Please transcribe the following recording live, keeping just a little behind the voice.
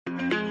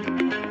What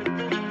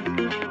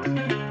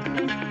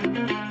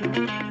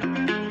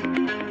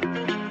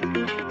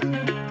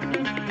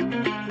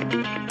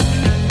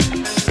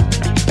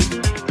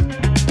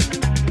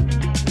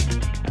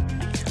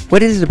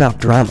is it about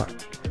drama?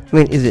 I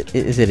mean, is it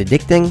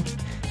addicting?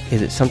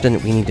 Is it something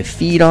that we need to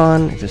feed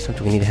on? Is it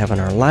something we need to have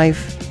in our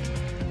life?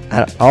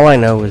 All I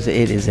know is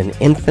it is an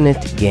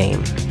infinite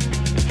game.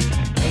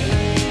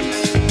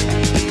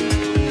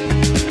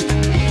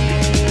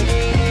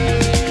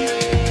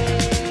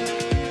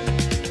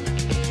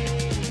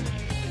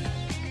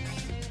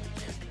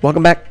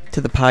 Welcome back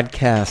to the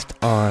podcast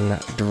on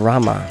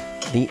drama,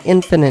 the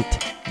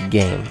infinite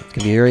game. It's going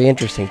to be very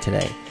interesting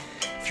today.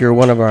 If you're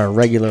one of our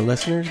regular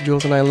listeners,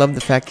 Jules and I love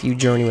the fact that you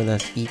journey with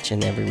us each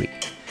and every week.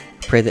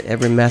 We pray that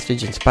every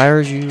message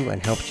inspires you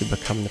and helps you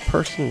become the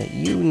person that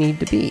you need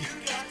to be.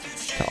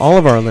 To all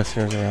of our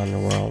listeners around the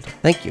world,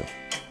 thank you.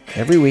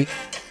 Every week,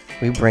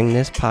 we bring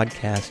this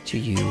podcast to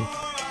you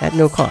at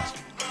no cost.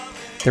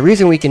 The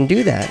reason we can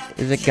do that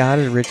is that God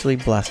has richly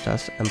blessed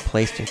us and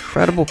placed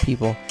incredible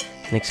people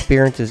and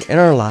experiences in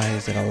our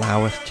lives that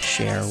allow us to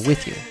share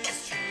with you.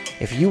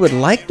 If you would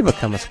like to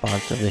become a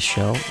sponsor of this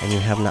show and you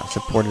have not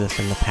supported us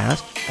in the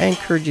past, I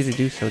encourage you to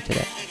do so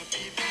today.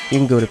 You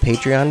can go to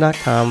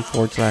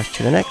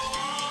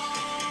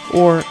patreon.com/tothenext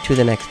or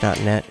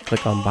tothenext.net,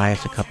 click on Buy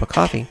Us a Cup of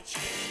Coffee,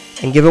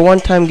 and give a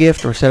one-time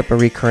gift or set up a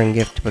recurring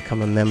gift to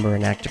become a member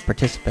and active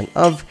participant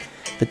of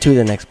the To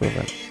The Next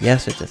movement.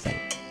 Yes, it's a thing.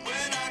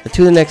 The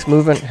To The Next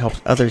movement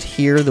helps others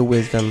hear the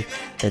wisdom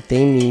that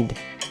they need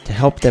to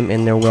help them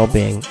in their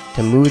well-being,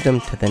 to move them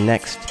to the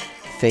next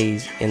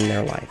phase in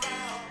their life.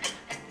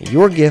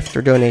 Your gift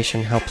or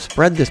donation helps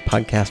spread this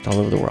podcast all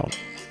over the world.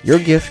 Your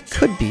gift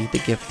could be the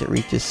gift that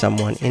reaches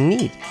someone in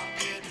need,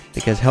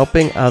 because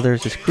helping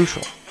others is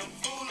crucial.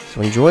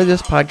 So enjoy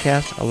this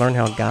podcast and learn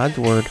how God's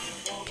Word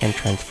can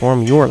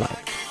transform your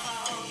life.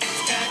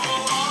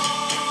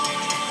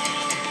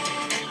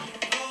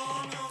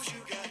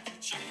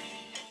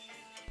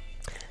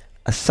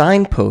 A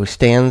signpost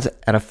stands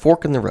at a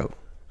fork in the road.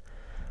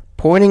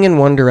 Pointing in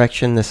one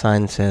direction, the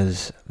sign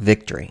says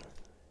victory.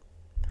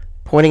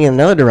 Pointing in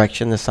another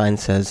direction, the sign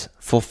says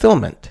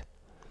fulfillment.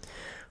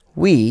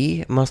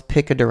 We must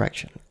pick a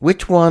direction.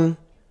 Which one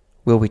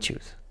will we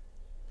choose?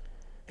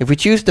 If we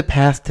choose the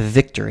path to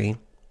victory,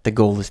 the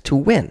goal is to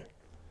win.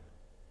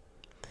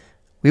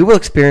 We will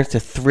experience the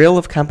thrill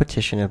of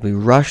competition as we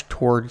rush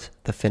towards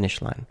the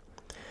finish line.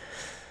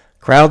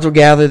 Crowds will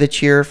gather to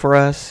cheer for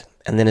us,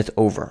 and then it's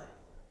over.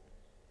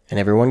 And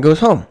everyone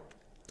goes home,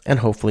 and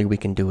hopefully we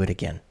can do it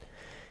again.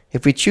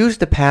 If we choose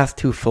the path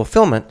to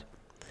fulfillment,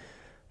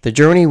 the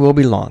journey will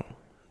be long.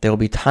 There will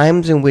be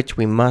times in which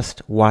we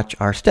must watch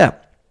our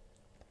step.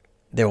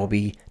 There will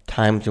be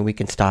times when we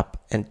can stop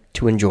and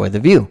to enjoy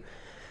the view.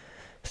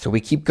 So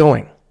we keep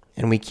going,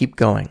 and we keep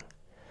going.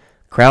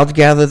 Crowds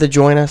gather to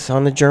join us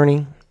on the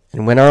journey,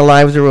 and when our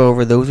lives are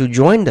over, those who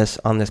joined us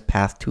on this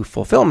path to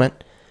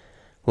fulfillment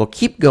will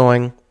keep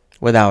going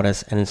without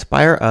us and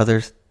inspire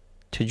others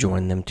to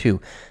join them too.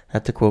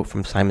 That's a quote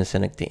from Simon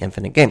Sinek, The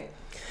Infinite Game.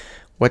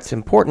 What's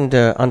important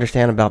to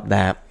understand about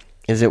that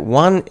is that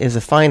one is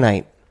a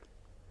finite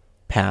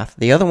path,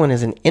 the other one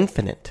is an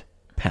infinite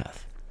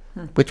path.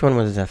 Which one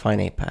was a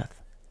finite path?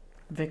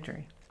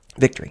 Victory,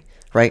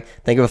 right?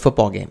 Think of a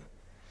football game.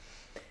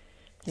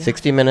 Yeah.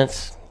 60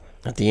 minutes,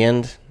 at the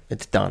end,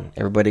 it's done.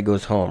 Everybody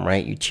goes home,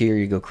 right? You cheer,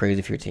 you go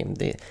crazy for your team.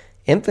 The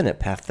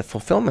infinite path, the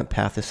fulfillment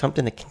path, is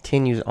something that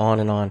continues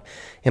on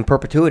in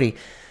perpetuity,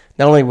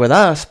 not only with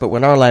us, but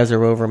when our lives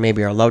are over,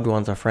 maybe our loved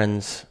ones, our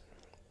friends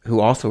who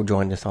also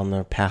joined us on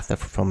the path of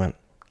fulfillment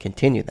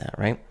continue that,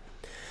 right?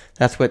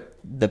 That's what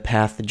the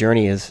path, the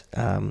journey is,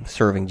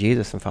 serving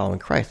Jesus and following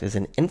Christ, is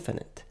an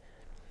infinite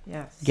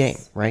game,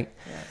 right?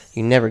 Yes.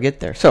 You never get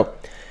there. So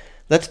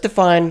let's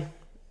define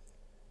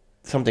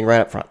something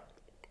right up front.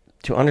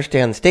 To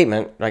understand the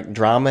statement, like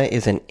drama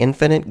is an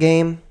infinite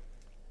game,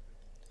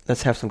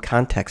 let's have some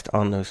context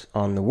on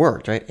the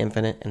words, right?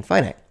 Infinite and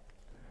finite.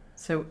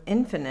 So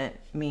infinite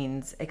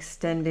means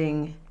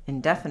extending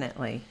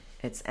indefinitely.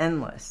 It's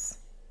endless.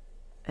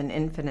 An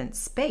infinite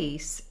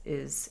space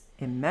is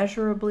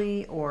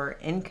immeasurably or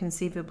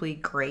inconceivably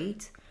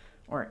great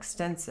or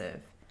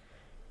extensive,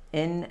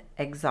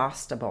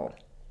 inexhaustible.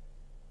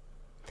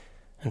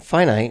 And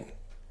finite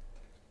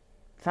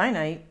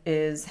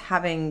is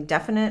having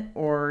definite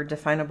or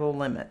definable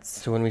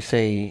limits. So when we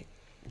say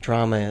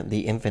drama,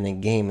 the infinite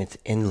game, it's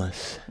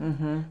endless,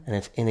 and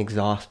it's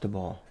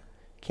inexhaustible.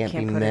 Can't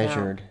be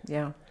measured.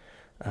 Yeah.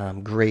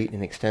 Great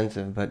and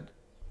extensive, but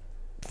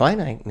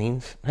finite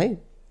means, hey,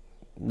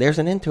 there's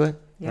an end to it,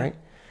 right?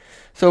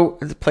 So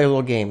let's play a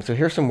little game. So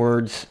here's some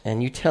words,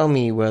 and you tell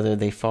me whether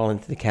they fall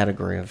into the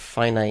category of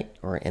finite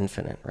or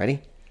infinite.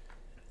 Ready?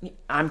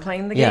 I'm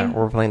playing the game? Yeah,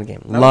 we're playing the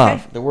game. Okay.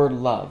 Love. The word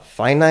love.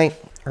 Finite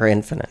or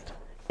infinite?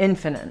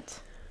 Infinite.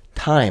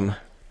 Time.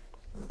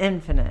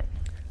 Infinite.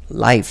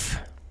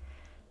 Life.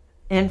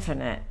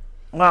 Infinite.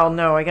 Well,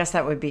 no, I guess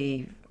that would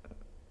be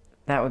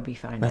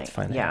finite. That's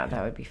finite. Yeah,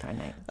 that would be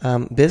finite.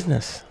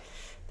 Business.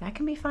 That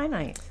can be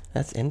finite.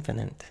 That's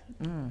infinite.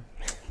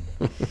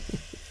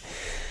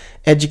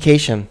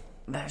 Education.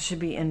 That should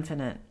be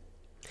infinite.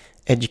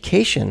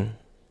 Education,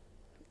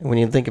 when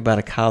you think about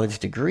a college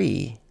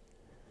degree,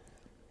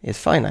 is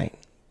finite.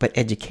 But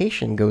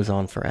education goes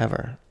on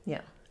forever.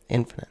 Yeah.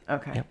 Infinite.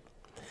 Okay. Yep.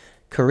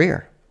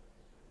 Career.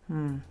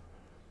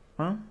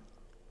 Well,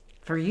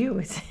 for you,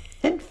 it's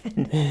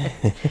infinite.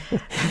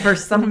 For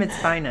some, it's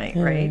finite,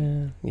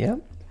 right? Yep.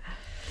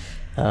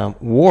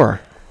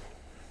 War.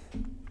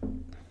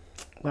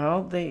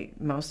 Well,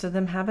 most of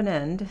them have an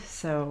end,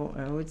 so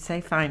I would say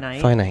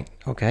finite. Finite.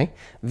 Okay.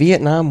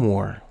 Vietnam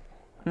War.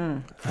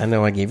 I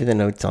know I gave you the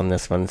notes on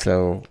this one.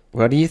 So,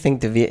 what do you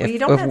think you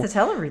don't have to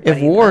tell everybody.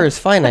 If war is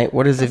finite,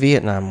 what is the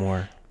Vietnam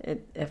War?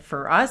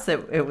 For us,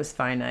 it was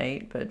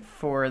finite, but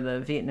for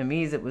the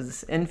Vietnamese, it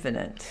was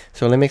infinite.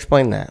 So let me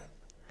explain that.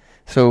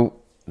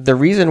 So the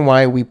reason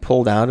why we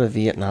pulled out of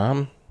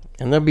Vietnam,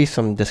 and there'll be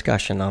some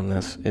discussion on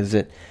this, is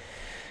that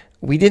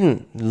we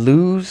didn't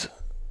lose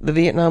the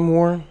Vietnam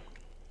War.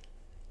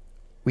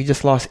 We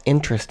just lost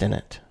interest in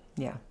it.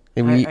 Yeah.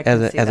 We,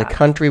 as a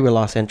country, we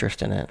lost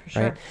interest in it,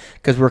 right?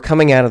 Because we're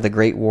coming out of the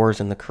Great Wars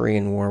and the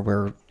Korean War,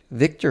 where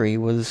victory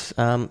was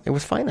it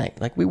was finite,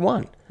 like we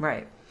won.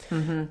 Right.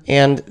 Mm-hmm.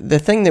 And the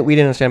thing that we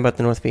didn't understand about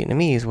the North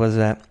Vietnamese was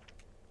that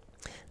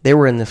they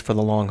were in this for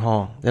the long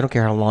haul. They don't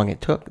care how long it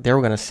took. They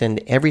were going to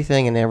send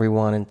everything and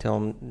everyone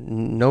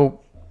until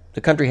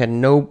the country had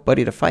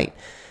nobody to fight.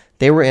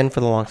 They were in for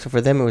the long, so for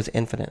them it was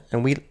infinite.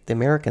 And the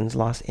Americans,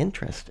 lost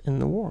interest in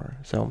the war.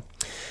 So,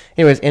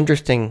 anyways,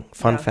 interesting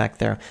fun fact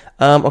there.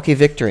 Okay,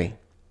 victory.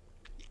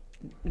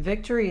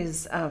 Victory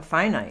is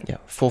finite. Yeah,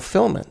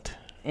 fulfillment.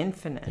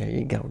 Infinite. There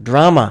you go.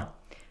 Drama.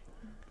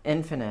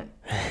 Infinite.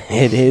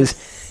 It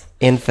is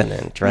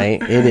infinite,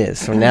 right? It is.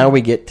 So now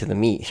we get to the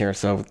meat here.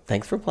 So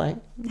thanks for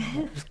playing.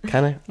 It's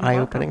kind of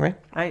eye-opening, right?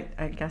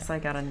 I guess I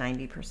got a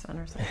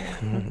 90% or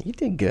something. You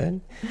did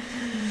good.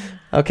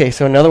 Okay,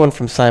 so another one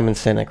from Simon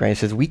Sinek, right? It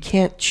says, we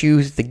can't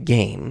choose the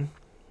game.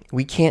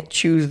 We can't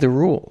choose the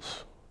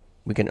rules.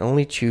 We can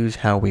only choose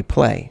how we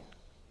play,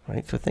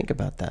 right? So think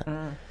about that.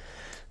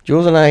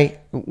 Jules and I,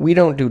 we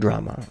don't do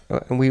drama.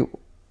 And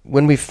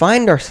when we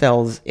find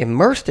ourselves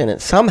immersed in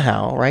it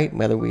somehow, right?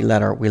 Whether we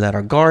let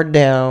our guard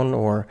down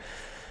or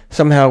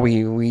somehow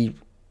we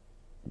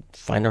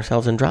find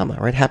ourselves in drama,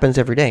 right? It happens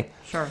every day.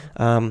 Sure.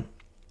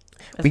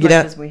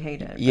 As we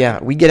hate it.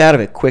 Yeah, we get out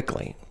of it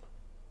quickly.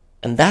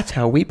 And that's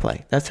how we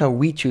play. That's how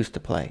we choose to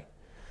play.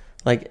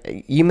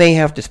 Like, you may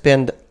have to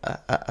spend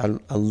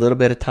a little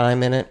bit of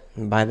time in it.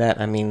 And by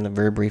that, I mean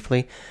very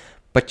briefly.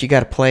 But you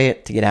got to play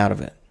it to get out of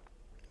it,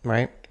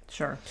 right?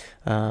 Sure.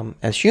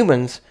 As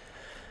humans,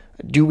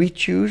 do we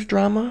choose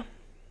drama?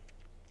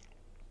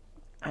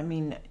 I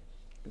mean,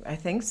 I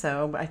think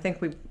so. I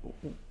think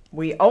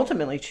we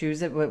ultimately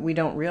choose it, but we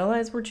don't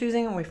realize we're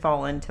choosing it and we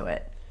fall into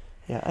it.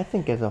 Yeah, I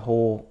think as a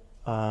whole,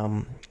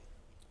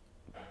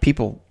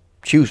 people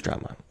choose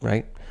drama,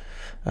 right?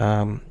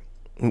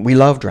 We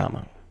love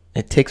drama.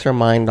 It takes our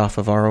mind off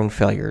of our own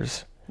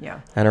failures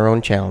and our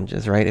own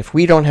challenges, right? If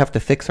we don't have to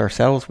fix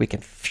ourselves, we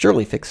can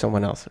surely fix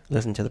someone else.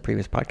 Listen to the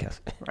previous podcast.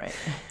 Right.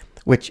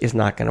 Which is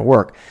not going to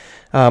work.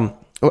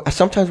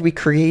 Sometimes we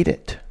create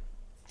it,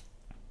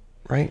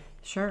 right?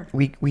 Sure.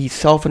 We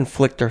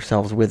self-inflict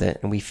ourselves with it,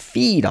 and we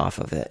feed off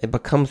of it. It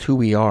becomes who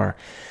we are,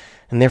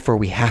 and therefore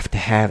we have to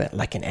have it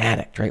like an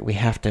addict, right? We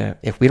have to.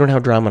 If we don't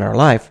have drama in our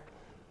life,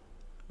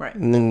 right,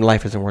 then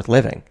life isn't worth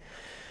living.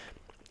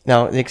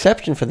 Now, the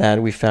exception for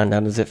that, we found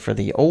out, is that for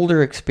the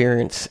older,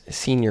 experienced,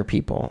 senior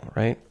people,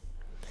 right,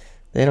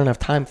 they don't have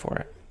time for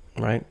it,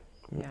 right?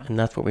 Yeah. And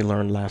that's what we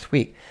learned last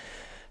week.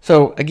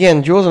 So,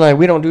 again, Jules and I,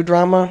 we don't do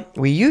drama.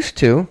 We used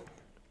to.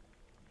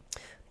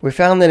 We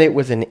found that it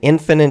was an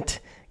infinite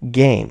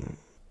game.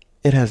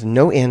 It has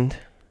no end.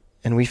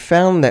 And we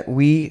found that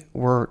we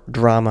were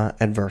drama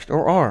adverse,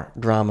 or are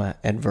drama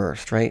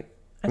adverse, right?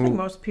 I think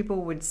most people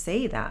would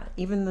say that.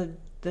 Even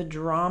the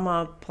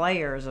drama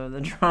players or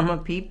the drama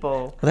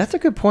people. Well, that's a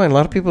good point. A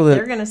lot of people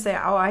they're going to say,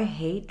 "Oh, I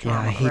hate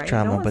drama." Yeah, I hate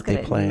drama, no but they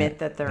play. Admit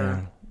that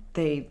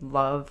they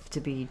love to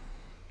be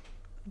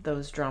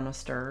those drama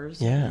stirrers.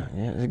 Yeah.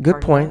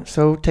 Good point.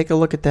 So take a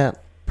look at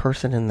that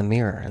person in the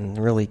mirror and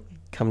really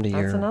come to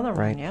That's another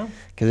right? one, yeah.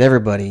 Because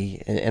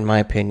everybody, in my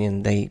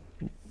opinion,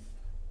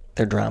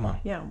 they're drama.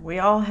 Yeah, we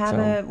all have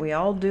it. We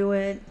all do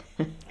it.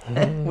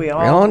 we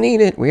all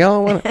need it. We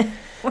all want it.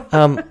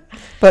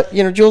 But,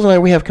 Jules and I,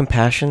 we have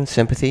compassion,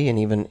 sympathy, and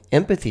even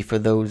empathy for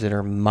those that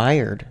are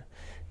mired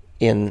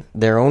in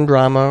their own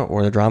drama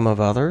or the drama of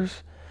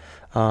others.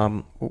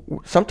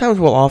 Sometimes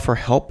we'll offer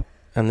help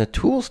and the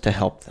tools to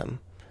help them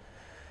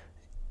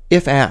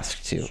if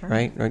asked to, Sure.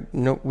 right?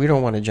 No, we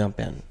don't want to jump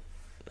in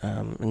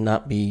and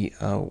not be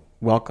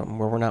welcome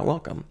where we're not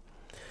welcome.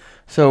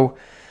 So,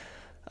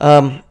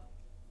 however,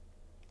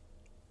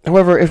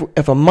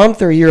 if a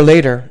month or a year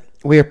later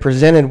we are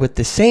presented with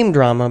the same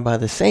drama by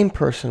the same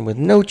person with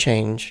no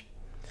change,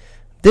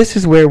 this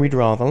is where we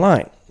draw the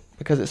line.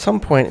 Because at some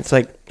point it's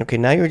like, okay,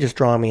 now you're just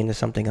drawing me into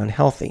something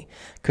unhealthy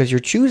because you're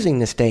choosing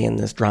to stay in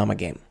this drama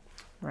game.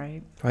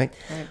 Right. Right?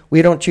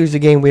 We don't choose the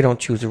game. We don't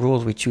choose the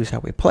rules. We choose how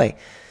we play.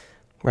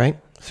 Right?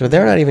 So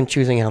they're not even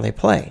choosing how they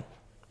play.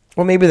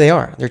 Well, maybe they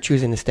are. They're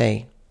choosing to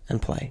stay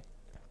and play.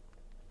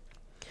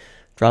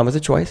 Drama's a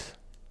choice.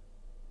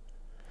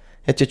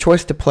 It's a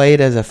choice to play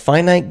it as a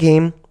finite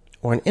game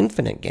or an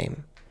infinite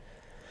game.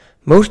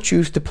 Most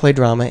choose to play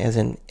drama as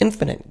an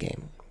infinite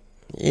game.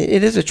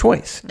 It is a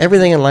choice.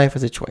 Everything in life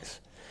is a choice.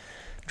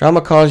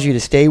 Drama causes you to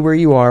stay where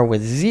you are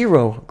with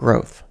zero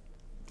growth.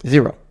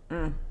 Zero.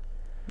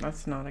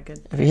 That's not a good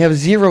thing. If you have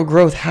zero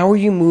growth, how are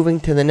you moving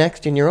to the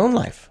next in your own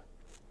life?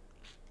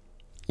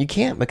 You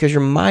can't, because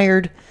you're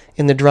mired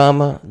in the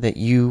drama that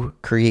you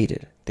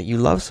created, that you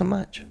love so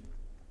much.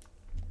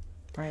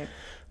 Right.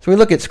 So we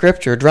look at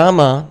Scripture.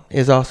 Drama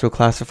is also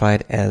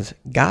classified as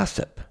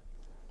gossip.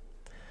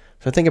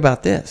 So think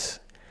about this.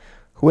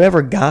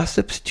 Whoever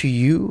gossips to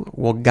you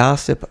will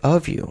gossip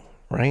of you,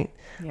 right?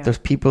 Yeah. Those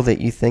people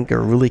that you think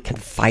are really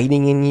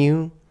confiding in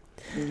you,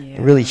 Yeah.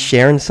 really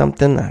sharing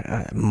something,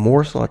 a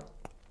morsel,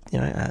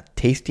 a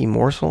tasty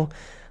morsel,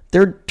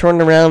 they're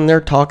turning around and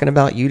they're talking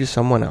about you to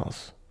someone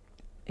else.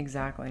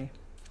 Exactly.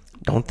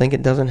 Don't think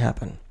it doesn't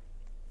happen.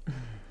 You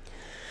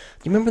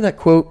remember that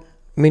quote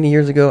many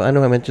years ago? I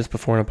know I mentioned this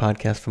before in a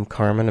podcast from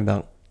Carmen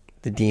about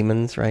the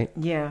demons, right?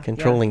 Yeah.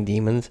 Controlling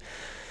demons.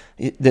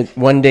 That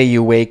one day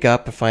you wake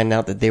up and find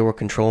out that they were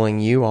controlling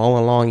you. All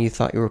along you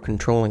thought you were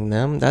controlling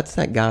them. That's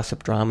that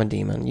gossip drama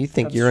demon. You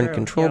think you're in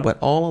control, but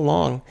all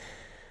along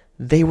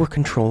they were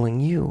controlling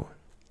you.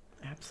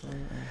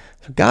 Absolutely.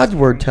 So God's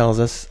word tells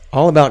us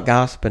all about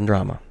gossip and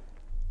drama.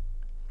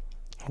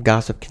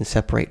 Gossip can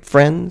separate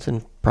friends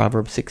in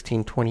Proverbs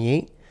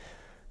 16:28,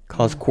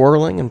 cause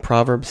quarreling in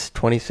Proverbs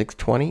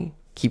 26:20,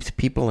 keeps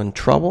people in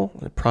trouble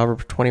in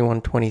Proverbs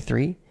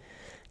 21:23,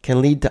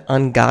 can lead to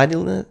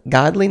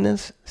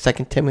ungodliness,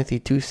 2 Timothy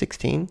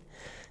 2:16,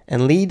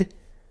 and lead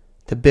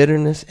to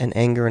bitterness and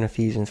anger in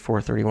Ephesians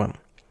 4:31.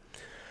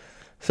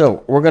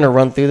 So we're going to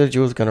run through those.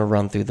 Julie's going to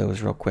run through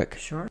those real quick.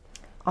 Sure.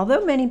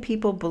 Although many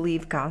people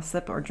believe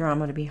gossip or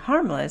drama to be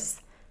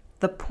harmless,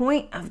 the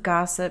point of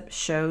gossip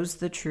shows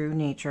the true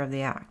nature of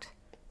the act.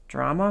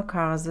 Drama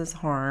causes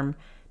harm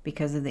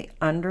because of the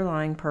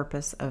underlying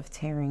purpose of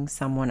tearing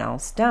someone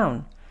else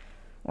down.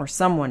 Or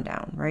someone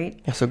down, right?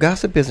 Yeah, so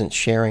gossip isn't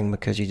sharing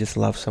because you just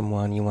love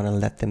someone, you want to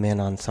let them in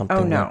on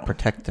something, not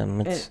protect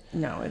them. It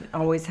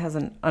always has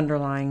an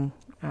underlying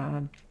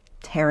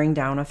tearing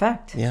down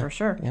effect, for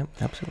sure. Yeah,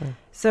 absolutely.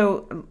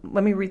 So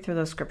let me read through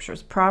those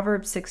scriptures.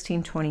 Proverbs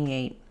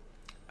 16:28.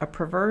 A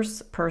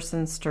perverse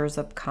person stirs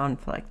up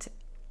conflict,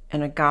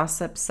 and a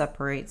gossip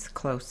separates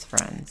close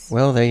friends.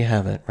 Well, there you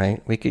have it,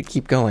 right? We could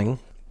keep going,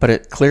 but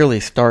it clearly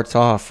starts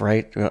off,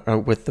 right,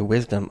 with the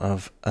wisdom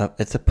of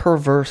it's a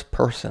perverse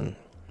person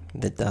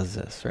that does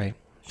this, right?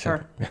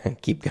 Sure. So,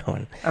 keep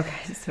going.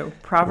 Okay, so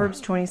Proverbs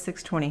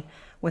 26:20.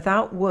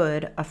 Without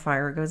wood, a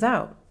fire goes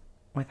out.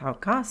 Without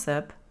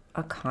gossip,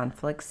 a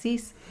conflict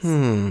ceases.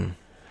 Right?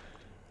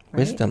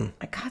 Wisdom.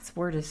 God's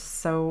word is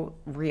so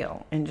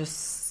real and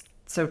just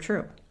so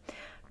true.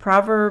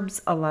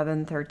 Proverbs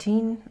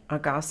 11:13. A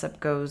gossip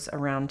goes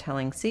around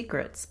telling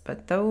secrets,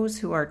 but those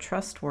who are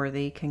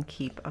trustworthy can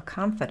keep a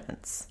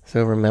confidence.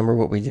 So remember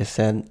what we just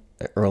said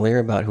earlier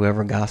about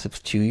whoever gossips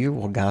to you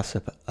will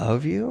gossip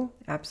of you?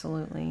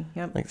 Absolutely.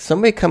 Yep. Like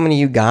somebody coming to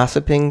you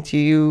gossiping to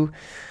you,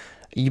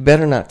 you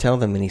better not tell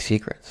them any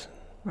secrets.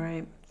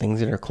 Right. Things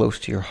that are close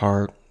to your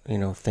heart,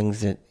 things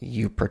that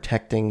you're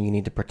protecting, you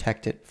need to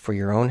protect it for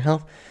your own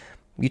health.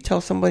 You tell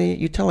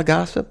a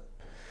gossip,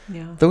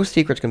 those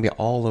secrets can be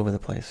all over the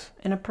place.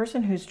 And a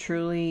person who's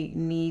truly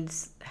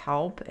needs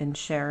help and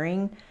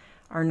sharing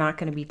are not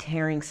going to be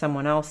tearing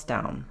someone else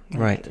down.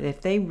 Right. If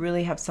they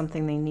really have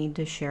something they need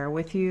to share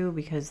with you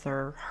because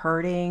they're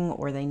hurting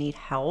or they need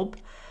help,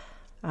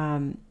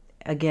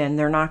 again,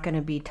 they're not going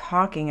to be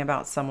talking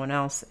about someone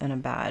else in a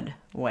bad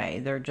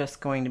way. They're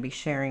just going to be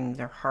sharing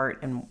their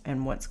heart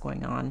and what's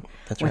going on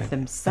with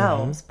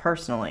themselves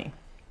personally.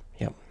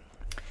 Yep.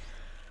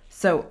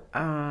 So,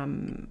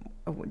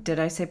 did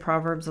I say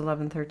Proverbs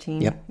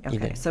 11:13? Yep.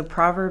 Okay. So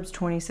Proverbs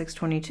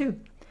 26:22.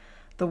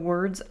 The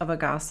words of a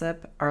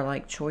gossip are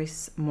like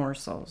choice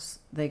morsels.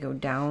 They go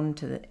down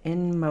to the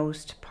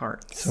inmost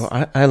parts. So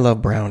I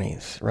love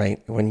brownies, right?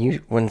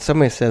 When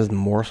somebody says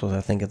morsels,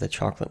 I think of the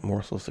chocolate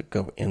morsels that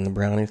go in the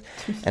brownies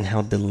and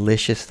how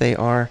delicious they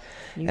are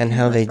and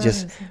how they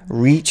just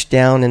reach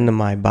down into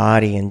my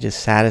body and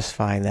just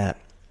satisfy that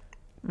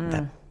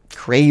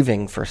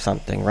craving for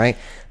something, right?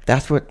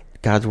 That's what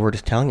God's word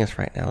is telling us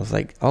right now. It's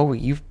like,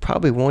 you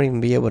probably won't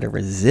even be able to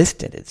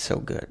resist it. It's so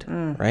good,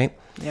 right?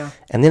 Yeah.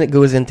 And then it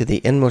goes into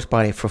the inmost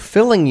body,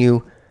 fulfilling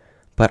you,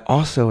 but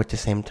also at the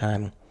same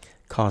time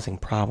causing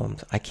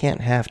problems. I can't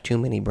have too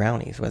many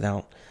brownies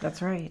without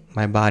That's right.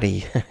 my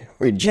body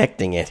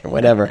rejecting it or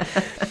whatever.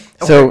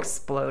 So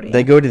exploding.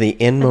 They go to the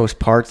inmost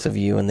parts of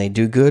you and they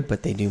do good,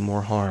 but they do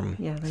more harm.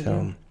 Yeah, they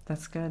do.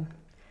 That's good.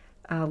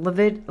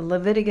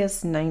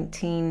 Leviticus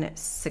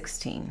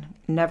 19:16.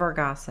 Never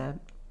gossip.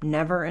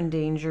 Never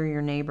endanger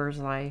your neighbor's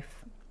life.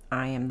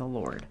 I am the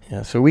Lord.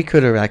 Yeah, so we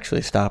could have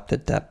actually stopped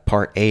at that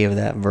part A of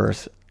that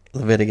verse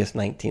Leviticus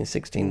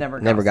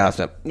 19:16. Never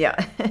gossip. Yeah.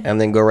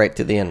 And then go right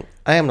to the end.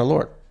 I am the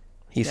Lord.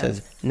 He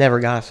says, never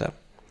gossip.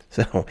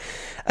 So,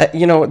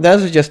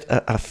 those are just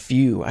a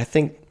few. I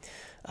think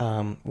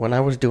when I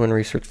was doing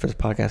research for this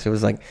podcast, it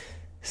was like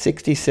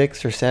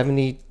 66 or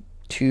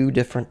 72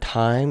 different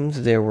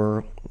times there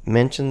were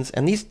mentions.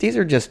 And these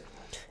are just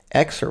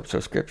excerpts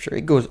of Scripture.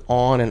 It goes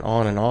on and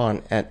on and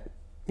on at,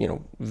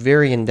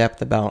 very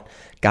in-depth about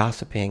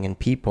gossiping and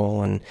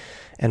people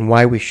and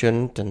why we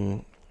shouldn't.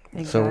 And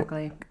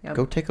exactly. So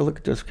go take a look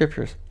at those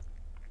Scriptures.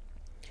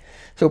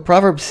 So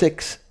Proverbs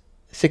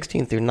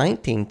 6:16 through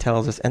 19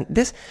 tells us, and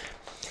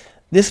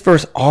this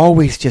verse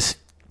always just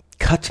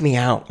cuts me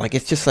out. Like,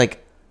 it's just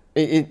like,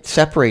 it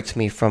separates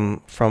me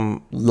from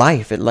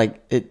life.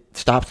 It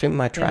stops me in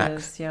my tracks. It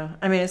is, yeah.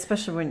 I mean,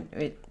 especially when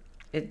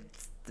it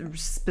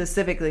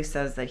specifically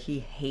says that he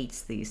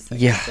hates these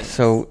things. Yeah,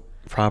 so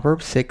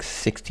Proverbs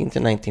 6:16 to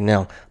 19.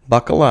 Now,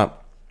 buckle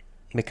up,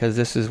 because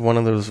this is one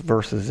of those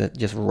verses that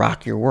just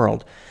rock your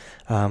world.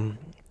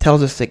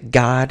 Tells us that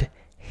God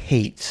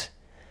hates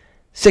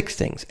 6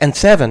 things, and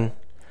 7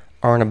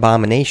 are an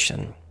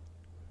abomination: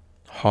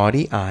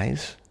 haughty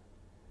eyes,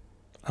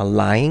 a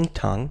lying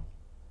tongue,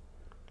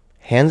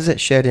 hands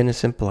that shed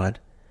innocent blood,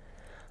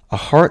 a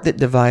heart that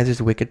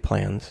devises wicked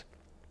plans,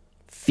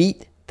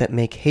 feet that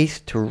make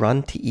haste to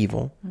run to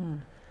evil,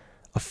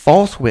 a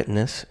false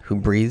witness who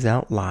breathes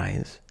out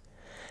lies,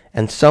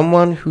 and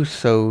someone who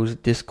sows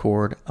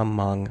discord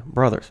among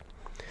brothers.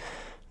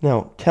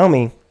 Now, tell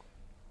me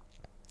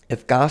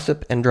if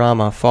gossip and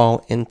drama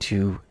fall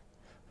into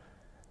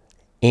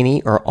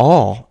any or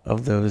all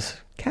of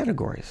those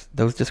categories,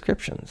 those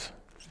descriptions.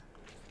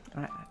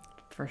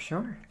 For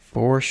sure.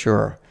 For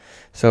sure.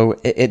 So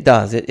it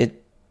does.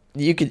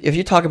 You could, if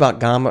you talk about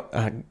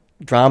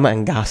drama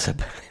and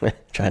gossip,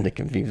 trying to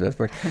confuse those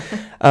words,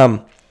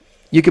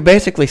 you could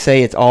basically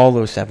say it's all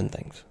those 7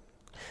 things.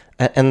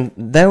 And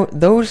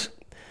those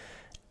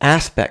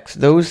aspects,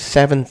 those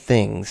 7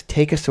 things,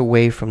 take us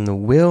away from the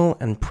will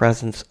and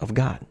presence of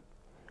God.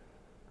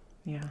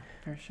 Yeah,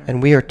 for sure.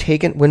 And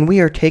when we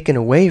are taken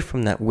away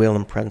from that will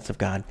and presence of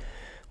God,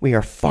 we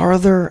are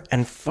farther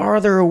and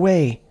farther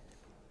away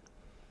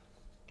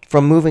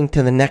from moving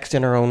to the next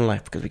in our own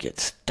life, because we get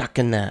stuck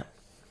in that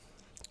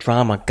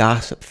drama,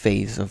 gossip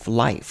phase of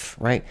life,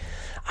 right?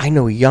 I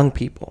know young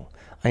people.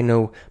 I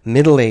know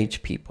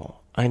middle-aged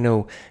people. I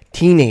know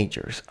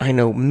teenagers. I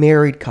know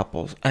married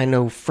couples. I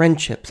know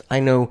friendships. I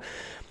know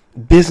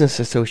business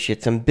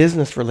associates and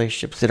business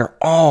relationships that are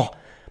all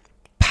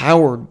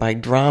powered by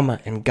drama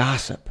and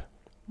gossip.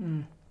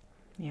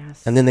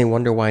 Yes. And then they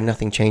wonder why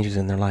nothing changes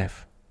in their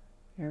life.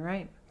 You're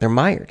right. They're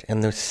mired.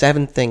 And there's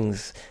 7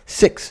 things,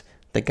 6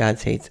 that God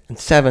hates, and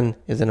 7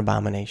 is an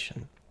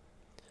abomination.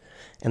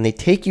 And they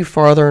take you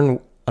farther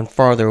and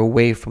farther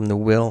away from the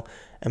will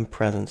and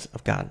presence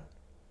of God,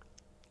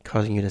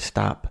 causing you to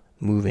stop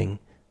moving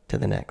to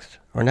the next,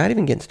 or not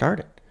even getting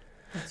started.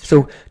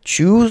 So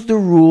choose the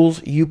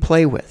rules you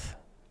play with.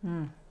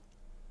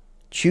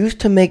 Choose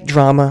to make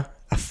drama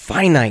a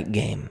finite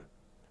game.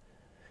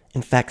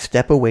 In fact,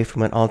 step away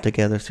from it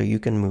altogether so you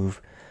can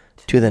move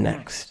to the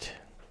next.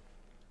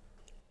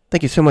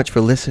 Thank you so much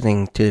for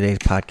listening to today's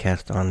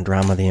podcast on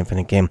Drama, the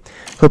Infinite Game.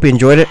 Hope you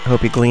enjoyed it.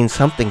 Hope you gleaned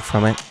something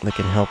from it that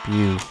can help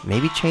you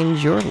maybe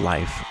change your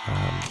life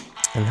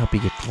and help you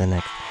get to the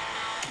next.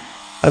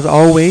 As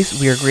always,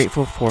 we are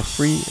grateful for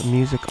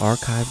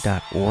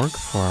freemusicarchive.org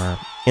for our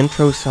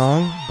intro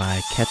song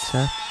by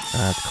Ketsa.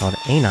 It's called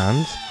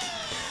Anons.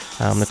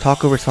 The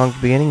talkover song at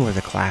the beginning was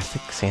a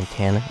classic,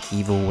 Santana,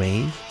 Evil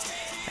Ways.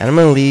 And I'm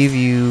going to leave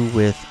you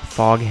with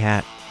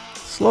Foghat,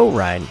 Slow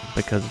Ride,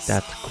 because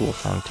that's a cool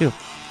song too.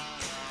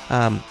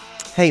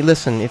 Hey,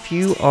 listen, if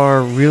you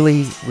are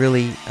really,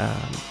 really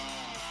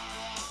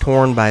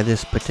torn by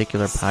this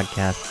particular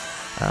podcast,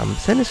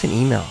 send us an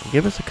email.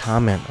 Give us a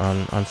comment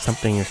on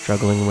something you're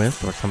struggling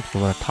with or something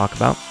you want to talk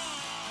about.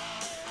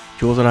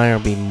 Jules and I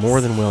will be more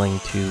than willing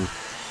to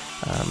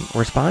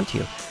respond to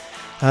you.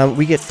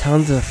 We get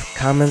tons of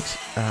comments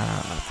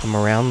from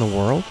around the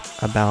world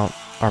about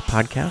our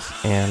podcast,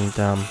 and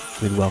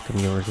we'd welcome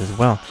yours as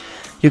well.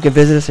 You can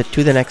visit us at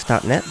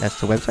tothenext.net. That's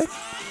the website.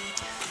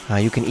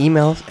 You can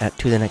email us at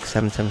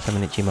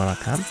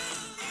tothenext777@gmail.com.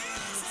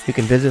 You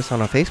can visit us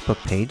on our Facebook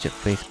page at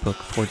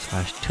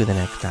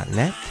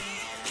facebook.com/tothenext.net.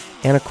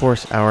 And of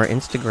course, our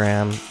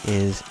Instagram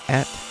is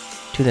at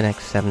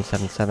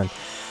tothenext777.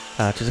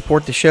 To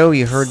support the show,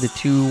 you heard the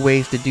 2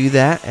 ways to do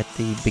that at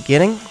the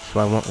beginning, so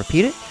I won't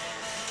repeat it.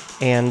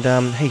 And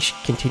hey,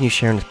 continue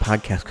sharing this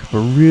podcast, because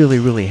we're really,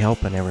 really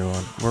helping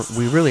everyone.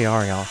 We really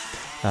are, y'all.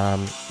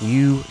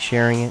 You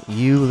sharing it,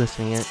 you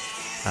listening it.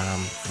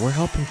 We're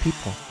helping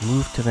people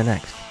move to the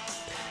next.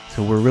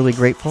 So we're really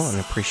grateful and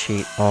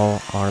appreciate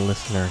all our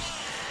listeners.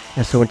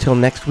 And so until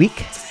next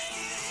week,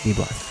 be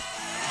blessed.